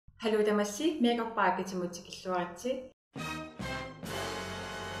Hallo tamassi meeqarpaakitimutikilluaratsi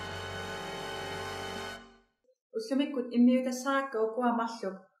ullumikut immiutassaarakka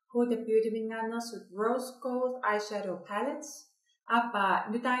ukuamarluk huuta beautymingaannersut rose gold eyeshadow palettes aappa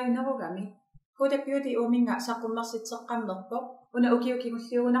nutaayunerugami huuta beauty uuminga saqqummersitseqqammerpoq una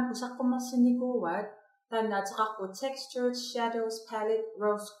ukiukingulliugunarpu saqqummersinnikuuaat taannaateqarpu textured shadows palette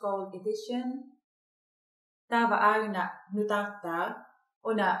rose gold edition taava aayuna nutaartaa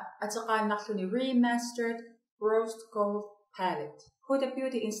una ateqaannarluni remastered rose gold palette huuta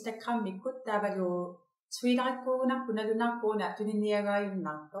beauty instagrammikut taavalu Twitterikkuugunarpu nalunarpuuna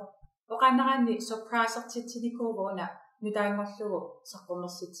tuniniagaayunnarpoq oqaannaraanni surprisertitsinikuuvuuna nutaangorlugu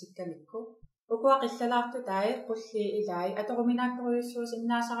saqqummersitsikkamikku ukuaqillalaartu taai qulli ilai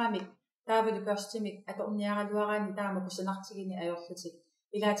atoruminaakkoruyussuusinnaasaqamik taavalu perstimik atorniaraluaraani taama kusanartigini ajorlutik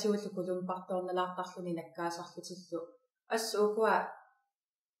ilaatiulluku lumpartoornalaartarluni nakkaasarlutillu assu ukua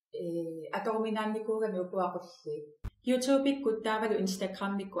atoruminaannikuugami ukuaqulli YouTubeikkut taavalu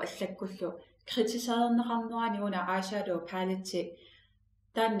Instagrammikku allakkullu kritiseernerarnerani una eyeshadow palette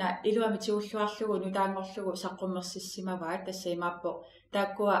tanna iluami tiulluarlugu nutaangorlugu saqqummersissimavaat tassaimaappo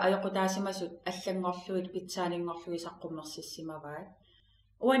taakkua ajoqutaasimasut allangorluit pitsaaningorlugi saqqummersissimavaat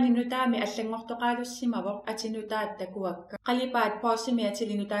uani nutaami allangortoqaalussimavoq atinutaat takuakka qalipaat pausimi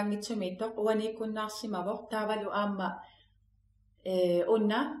atilinutaangitsumi ittoq uani ikkunnaarsimavoq taavalu aamma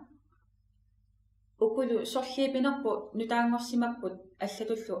unna ukulu sorliipinerpu nutaangorsimapput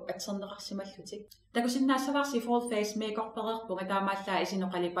аллатуллу атсернеқарсималлутик такусиннаассаварси full face makeup-перерпунга таамааллаа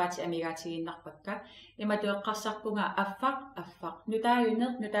исинеқалипаати амигаатигиннарпакка иматуэққарсарпунга аффақ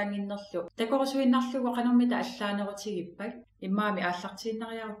нутааюнер нутаангиннерлу такорусуиннарлугу қанормита аллаанерутигиппак иммаами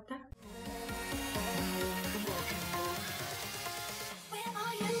ааллартииннариарутта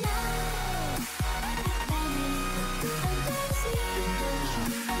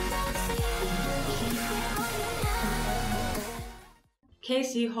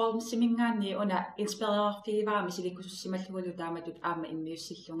Casey Holmes simingaanni una inspirerarfiivaami silikusussimallugulu taamatut aama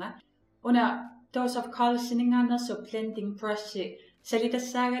immiussillunga una Dose of Colors siningaannersu blending brush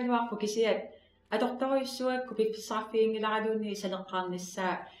salitassaaгаluарпу кисиат аторторюссуакку пипписарфиингилараluunni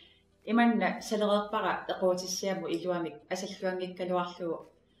салеққарнissaa иманна салереерпара эқуутиссиаму илуамик асаллуангиккалуарлугу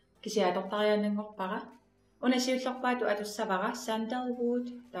кисиа атортарианангорпара una siullorpaatu atussavara sandalwood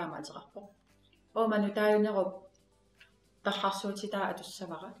taamaatеқарпоқ ооману тааюнеруп тархарсуутитаа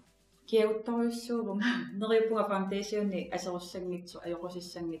атуссавара киагутторюссуувунга нериуппунга фаундейшионни асеруссангитсу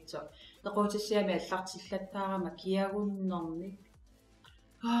ajоқусиссангитсу неқуутиссиами аллартиллаттаарама киагуннэрми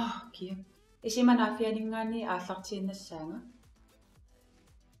кия исиманаффианингаани ааллартииннассаанга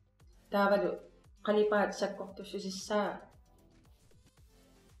таавалу қалипаат саккортуссусиссаа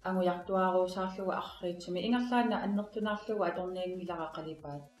ангуяртуааруусаарлугу арриитсуми ингерлаанна аннертунаарлугу аторниангилара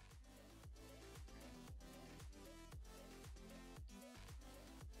қалипаат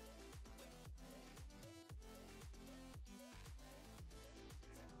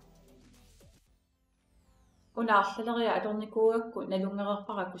una arlaleriа atornikuuakku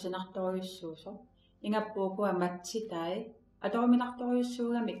nalungererpara kusanartoriussuuso ingappuukua matsitai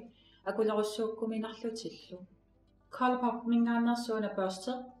atoriminartoriussuugamik akulerussuukkuminarlutillu Colourpop mingaannersuuna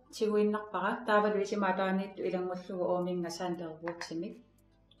børster tiguinnarpara taavalu isimaataaniittu ilangullugu oominga sandalwoodsimik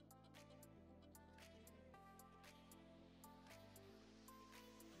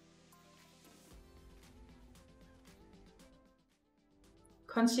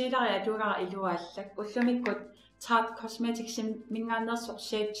concealer aduugara iluaallak ullumikkut Tarte Cosmetics mingaannersoq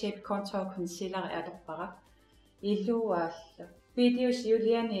shape contour concealer atorpara illuaalla videos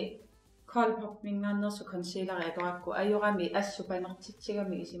Juliani Colourpop mingaannersu concealer atorakku ajorami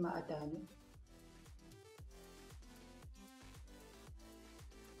assupanertitsigami isima ataami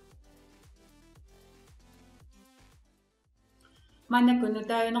manakku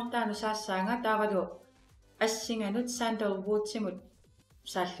nutaajunertaanu saassaanga taavalu assinganut sandalwoodsimut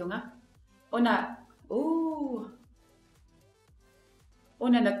saallunga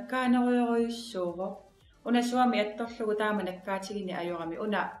una nakkaaneruyoruyussuuvo una suami attorlugu taama nakkaatigini ajorami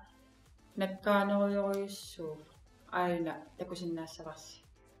una nakkaaneruyoruyussuuvo aayuna takusinnaassavарси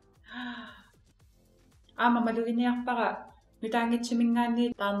aama maluginiarpara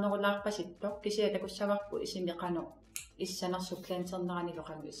nutaangitsumingaanni taarnerulaarpasittoq kisia takussavarpu isimiqanu issanersu cleansernerani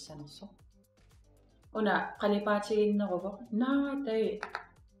loqalu issanerso una qalipaatigиннеруво naatai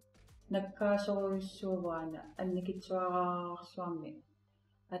nakkaasорuyussuuvaana annikitsuarаарsuarmi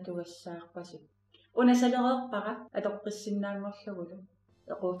atugassаарpasik una salereerpara atoqqissinnaangorlugulu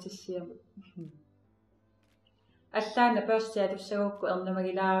equutissiamu аллаана персиатуссагукку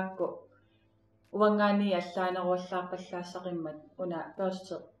эрнамагилаагакку уангаани аллаанеруаллаарпаллаассақиммат уна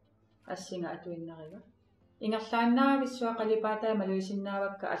персте assinga atuinnariga ingerlaannaavissua qalipaataa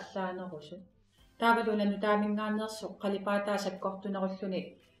maluisinnaavakka allaanerussu taavaluna nutaamingaannersuq qalipaataa sakkortunerulluni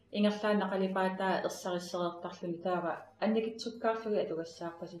ingerlaanna qalipaataa ersarissereertarluni taava annikitsukkaarlugi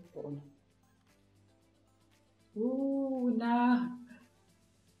atugassaarpasippu una naa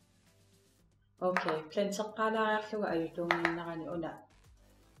okay planseqqaalaariarluga ajutuunginnarani una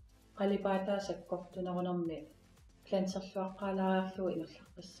qalipaataa sakkortunerunermi planserluaqqaalaariarlugu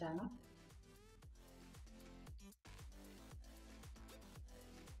ingerlarpassaanga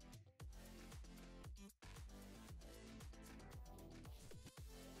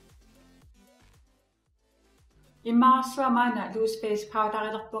иммаарсуамаана loose face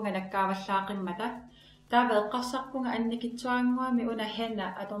powderilerpunga nakkaavallaaqqimmata таава эққарсарпунга анникитсуаангуами уна хена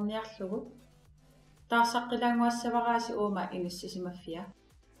аторниарлугу таарсаққилаангуассаварааси уума иниссисимаффиа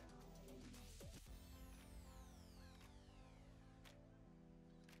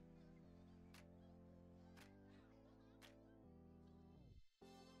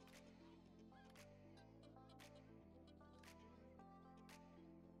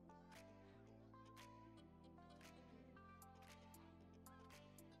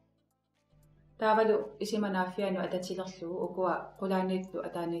таавалу исиманааффиану ататилерлугу укуа qulaaniittu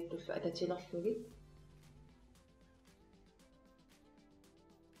атаанииттуллу ататилерлуги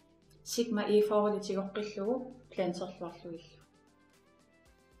sigma e4-лутигоққиллугу плансерлуарлугиллу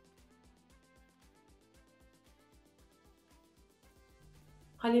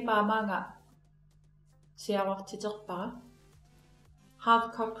қалипаамаанга сиавартитерпара half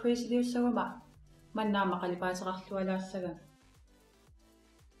cup crease-лиуссагума маннаама қалипаатерарлуалаассаган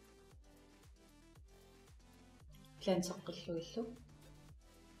плансеққиллугиллу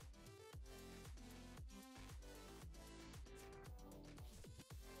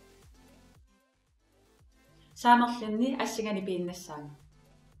saamерлинни ассигани пииннассаана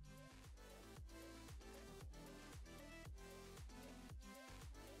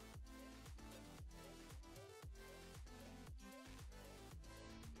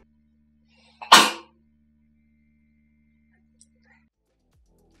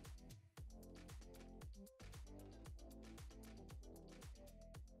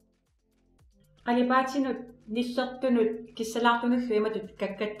qalipaatinut nillertunut kissalaartunullу imatut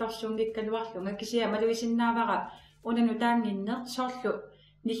kakkattorsuungikkaluarlunga kisia maluisinnaavara unanu taanginner soorlu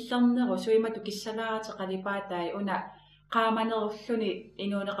nillerneru suimatu kissalaarate qalipaatai una qaamanerulluni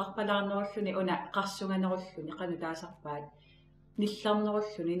inuuneqarpalaarnerulluni una qarsunganerulluni qanu taasarpaat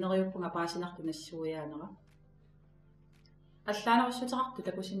nillernerulluni ineriuppunga paasinartunassuuyaanera allaanerussutaqartu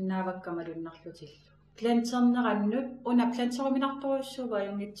takusinnaavakka malunnarlutillu planternerannut una planteruminartoruissuuva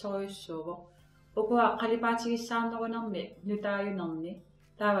ajungitsoruissuuvo ukua qalipaatigissаарnerunermi nutaayunerni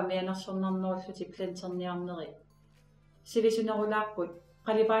taava mianersornernerulluti planterniarneri sivisunerulaarput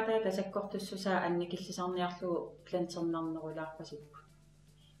qalipaataa tasakkortussusaa annikillisarniarlugu planternarnerulaarpasippu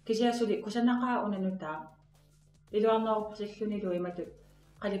kisiasuli kusanaqaa unanutaa iluarnerupasillunilu imatut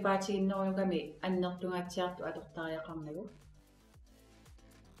qalipaatigиннеруйугами аннертунгааtsiartu atortariaqarnagu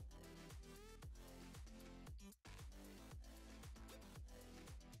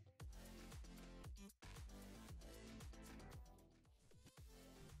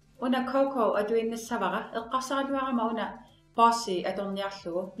una coco atuinnassavara eqqarsaraluarama una bossy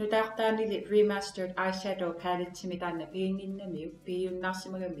atorniarlugu nutaartaanili remastered eyeshadow palette timitaanna piinginnamiu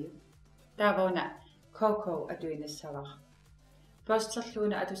piiunnaarsimagamiu taava una coco atuinnassavara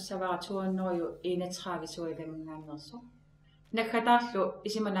posterluuna atussavara tuanneruju 31 suilangaannerso nakkataarlu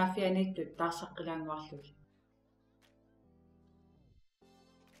isimanaafianiittut taarsaqqilaanguarlugi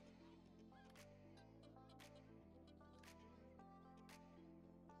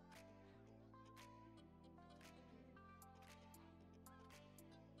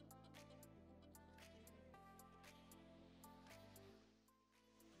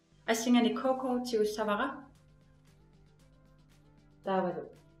assingani coco tiussavara taavalu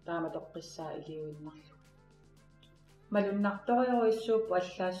taamatoqqissaa iliuinnarlu malunnartoriurissuuppu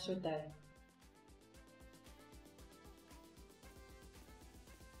allaassutaai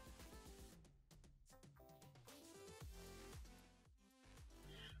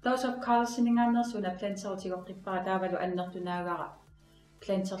Those of Carlsoningaannersuna planterutigoqqippara taavalu annertunaagara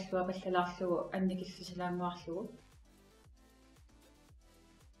planterlua pallalarlugu annikillisalaanguarlugu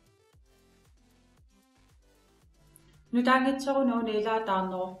nutaangitsorunuuni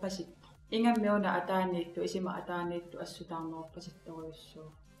ilaataarnerorpasittu ingammiuna ataaniittu isima ataaniittu assutaarnerorpasittoriussuu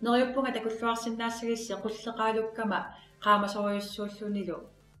neriuppunga takulluarsinnaassigissi qulleqaalukkama qaamasoruissuullunilu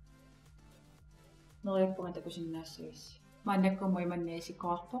neriuppunga takusinnaassigissi maannakkumu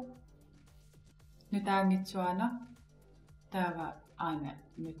imanniisikkoarpo nutaangitsuana taava aina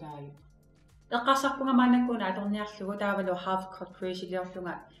nutaayu eqqarsarpunga maanakkuuna atorniarlugu taavalu half cut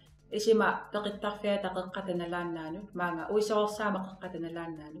creasiliorlunga isima peqittarfiata qeqqatanalaannaanut maanga uisororsaama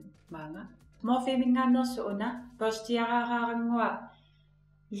qeqqatanalaannaanut maanga morfimingaannersu una postiaraaraarangua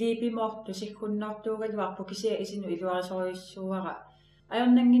liipimortu sikkunnortuugaluarpu kisia isinu iluarisoriussuara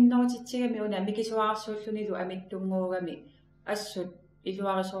ajornanginnorutitsigami una mikisuarsuullunilu amittunguugami assut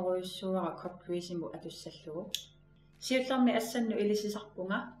iluarisoriussuara cut creasimu atussallugu siullermi assannu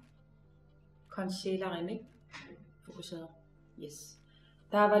ilisisarpunga concealerimi fokuser yes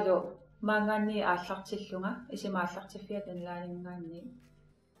taavalu maangaanni aallartillunga isima aallartiffiat anlaaningaanni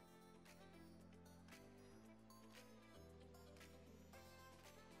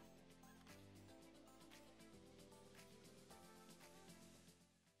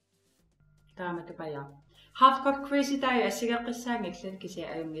taamatupaya half cut crease tai assigeqqissaangillat kisia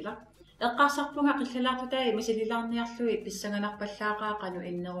ajungila eqqarsarpunga qillalaartutai misililaarniarlui pissanganarpallaaqaaqanu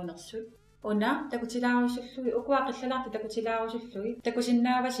innerunersut una takutilaarusullui ukua qillalaartu takutilaarusullui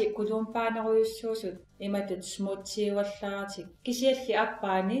takusinnaavasi kuluumpaaneruyussuusut imatut smoothie-wallaartik kisialli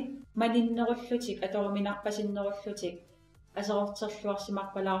appaani maninnerullutik atoruminarpasinnerullutik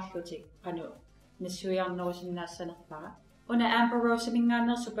aserorterluarsimarpalaarlutik qanu nissuiarnerusinnaasanerpara una amber rose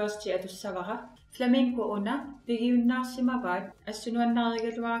mingaannersu bursti atussavara flamingo una pigiunnaarsimavaat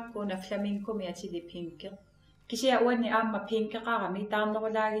assunuannarigaluarakkuuna flamingumi atili pinke kisia uanni aamma pinkeqarami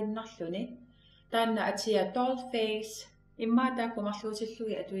taarnerulaaginnarluni taanna atia doll face immaa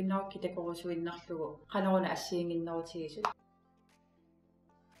taakkumarluutillugi atuinnaukki takorusuinnarlugu qaneruna assiinginnerutigisut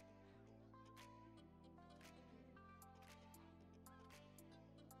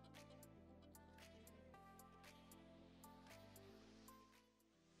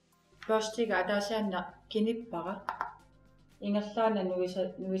burstiga ataasianna kinippara ingerlaana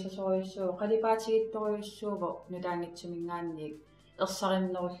nuisasoriussuugu qalipaatigittoriussuugu nutaangitsumingaanniik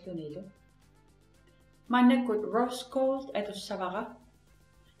ersarinneriullunilu maannakkut rose gold atussavara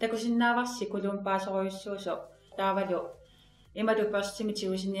takusinnaavarsi kuluumpaasoriussuuso taavalu imatu burstimi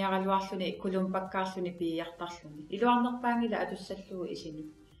tiusiniaraluarluni kuluumpakkaarluni piiartarluni iluarnerpaangila atussallugu isinu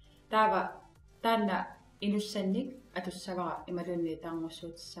taanna inussannik atussavara imalunni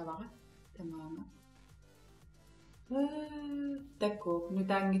taangussuutissavara tamaama takkuuk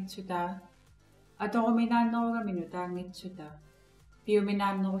nutaangitsutaa atoruminaannerugami nutaangitsutaa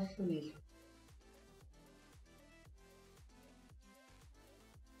piuminaannerullunilu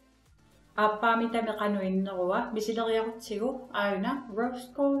aappaami qanu innerua misileriarutsigu aayuna rose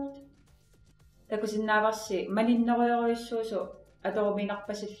gold takusinnaavarsi maninneruyoriussuusu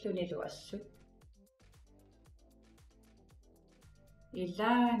atoruminarpasillunilu assut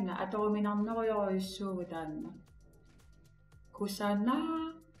ilaana atoruminarneruyoriussuugu taanna kusana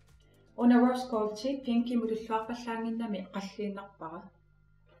una rose gold pinki mutulluarpallaanginnami qalliinnarpara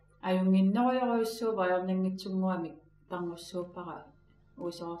ajunginneruyoriussuuva ajornangitsunguami tarngussuuppara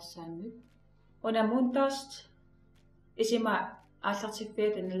uisororsaannut una moondust isima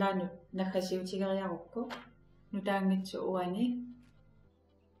aallartiffiat analaanu nakkasiutigeriarukku nutaangitsu uani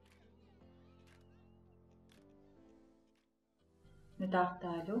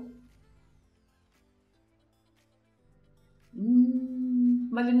nutaartaalu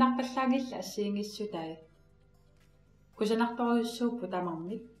malunarpallaangilla assiingissutai kusanartoriussuuppu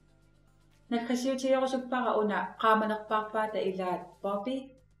tamarmik nakkasiutigerusuppara una qaamanerpaarpaata ilaat Bobby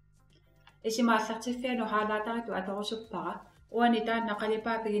isimaallartiffianu haalaataritu atorusuppara uani taanna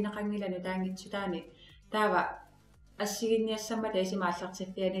qalipaapiginaqangilanu taangitsutaani taava assiginniassammata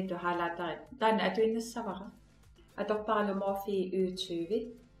isimaallartiffianitu haalaatarit taanna atuinnassavara atorparalu morfi U20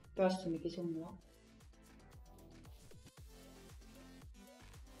 børstumi kisummua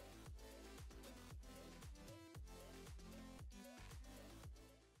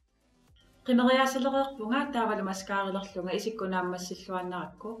qimeriaasalererpunga taavalu maskaarillerlunga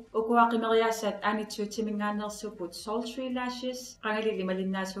isikkunaammassilluannarakku ukua qimeriaassat aanitsuutimingaannersupput sultry lashes qangalili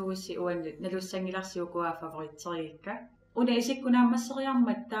malinnaasuugussi uannut nalussangilarsi ukua favoriteriikka una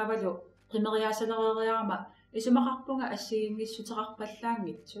isikkunaammasseriarmat taavalu qimeriaasalereriarma isumaqarpunga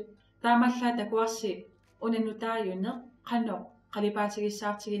assigingissuteqarpallaangitsut taamallaa takuarsi unanutaayunne qanno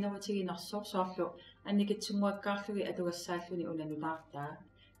qalipaatigissаарtiginerutiginersor soorlu annikitsunguakkaarlugi atugassaalluni unanutaartaa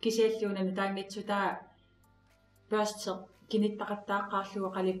kisialli unanutaangitsutaa burster kinittaqattaaqqaarlugu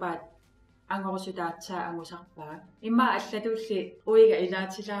qalipaat angorusutaatsaa angusarpaa imma allatulli uiga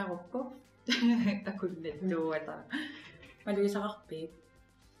ilaatilaaruqku akullit nuuata maluisaqarpiit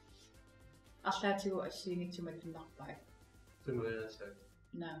арлаатигу ассиингитсумаллунарпаа тумариасаа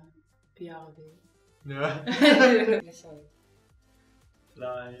наа пиарви наа sorry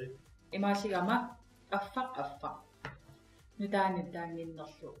лай имаасигама аффа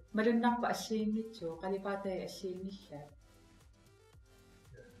Nutaanginnerlu. Malunnarpa assiingitsu qalipaatai assiingilla.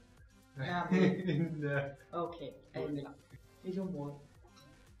 Okay, ayla. Ilumut.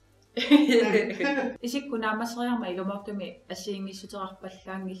 Isikku naamaseriarma ilumortumi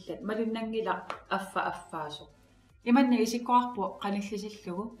assiingissuteraarpallaangillat malunnangila affaaso. Imanni isikkoarpu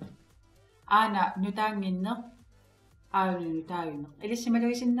qanillisillugu. Aana nutaanginner aanu nutaayunner.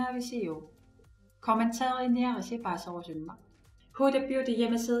 Ilissimaluisinnaavisiu. Kommenteeriniarisi paaserusunma. Who the beauty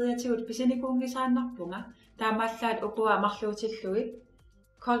hjemmesideatigut pisinikuungisaannarpunga taamaallaat ukua marluutillugi.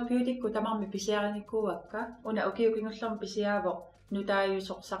 Call beauty ku tamarmi pisiarinikuuakka una ukiukingullermi pisiaavo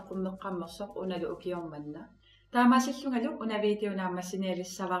nutaayusoqsaqqummeqqammersoq unalu ukiormanna. Taamaasillugalu una video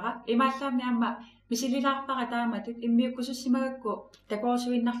naammassinialissavara imaallaammi amma misililaarpara taamatut immiukkusussimagakku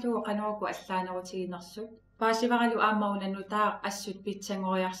takorsuinnarlugu qanuruku allaanerutiginersut paasivaralu aamma una nutaa assut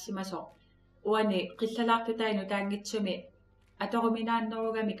pitsangoriarsimasoq uani qillalaartutai nutaangitsumi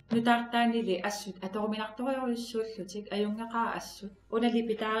atoruminaannerugami nutaartaanili assut atoruminartoriorussuullutik ajungeqaa assut unali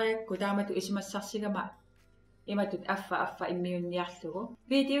pitaariakku taamatu isimassarsigama imatut affa immiunniarlugu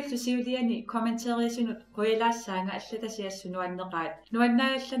videollu siuliani kommenteerisunut quilaasaanga allatasiassu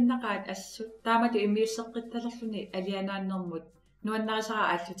nuannaagallanneqaat assut taamatu immiusseqqittalerluni alianaannermut nuannarisara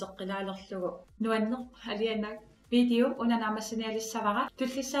aalluteqqilaalerlugu nuanner alianaak video unanaamassinialissavara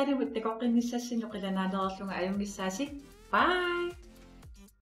tullissaanimut takoqqinnissassinu qilanaanererlunga ajungissaasi. Bye!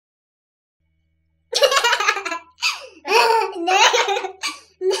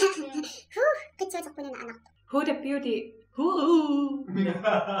 Who the beauty? Who?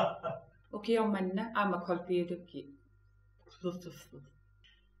 Ukiormanna aama kolpiutukki.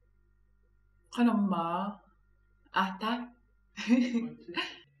 Qanomma. Ahta.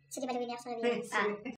 Sige, maluwin niya sa